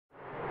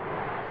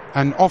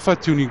an offer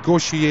to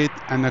negotiate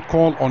and a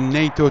call on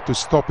NATO to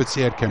stop its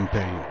air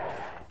campaign.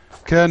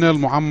 Colonel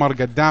Muammar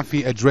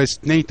Gaddafi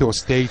addressed NATO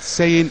states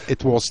saying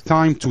it was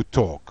time to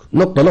talk.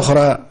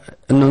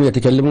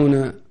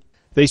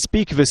 They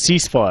speak of a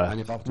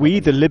ceasefire. We,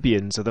 the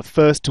Libyans, are the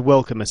first to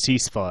welcome a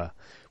ceasefire.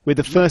 We're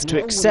the first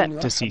to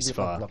accept a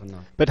ceasefire.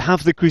 But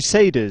have the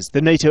Crusaders,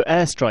 the NATO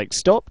airstrike,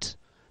 stopped?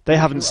 They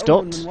haven't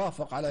stopped.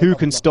 Who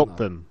can stop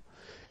them?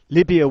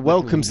 Libya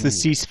welcomes the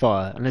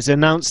ceasefire and has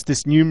announced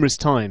this numerous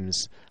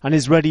times, and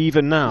is ready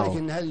even now.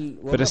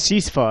 But a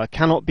ceasefire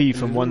cannot be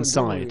from one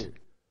side.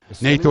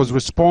 NATO's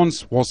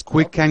response was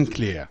quick and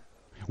clear.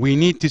 We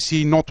need to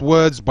see not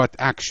words but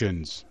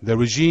actions. The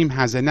regime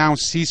has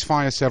announced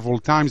ceasefire several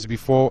times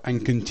before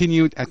and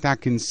continued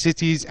attacking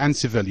cities and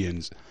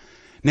civilians.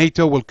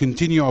 NATO will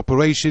continue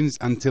operations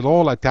until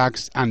all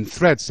attacks and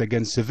threats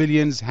against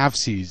civilians have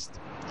ceased.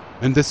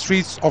 In the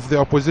streets of the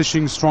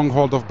opposition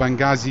stronghold of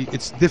Benghazi,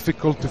 it's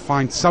difficult to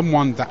find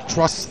someone that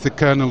trusts the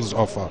colonel's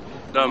offer.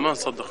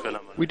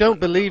 We don't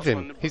believe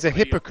him. He's a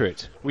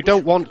hypocrite. We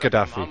don't want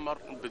Gaddafi.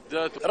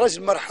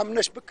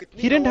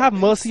 He didn't have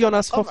mercy on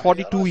us for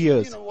 42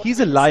 years. He's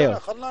a liar.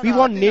 We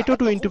want NATO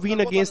to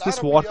intervene against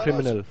this war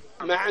criminal.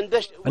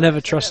 I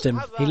never trust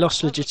him. He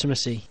lost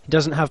legitimacy. He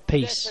doesn't have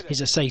peace.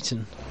 He's a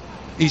Satan.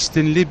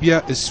 Eastern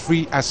Libya is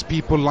free, as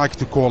people like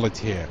to call it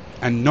here,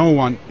 and no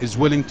one is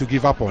willing to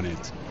give up on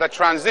it. The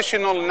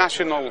Transitional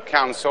National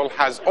Council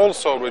has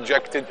also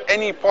rejected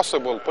any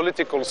possible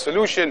political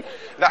solution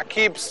that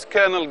keeps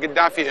Colonel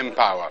Gaddafi in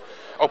power.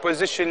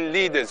 Opposition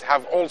leaders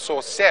have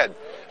also said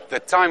the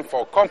time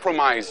for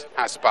compromise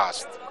has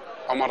passed.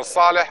 Omar,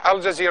 Saleh,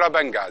 Jazeera,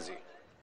 Benghazi.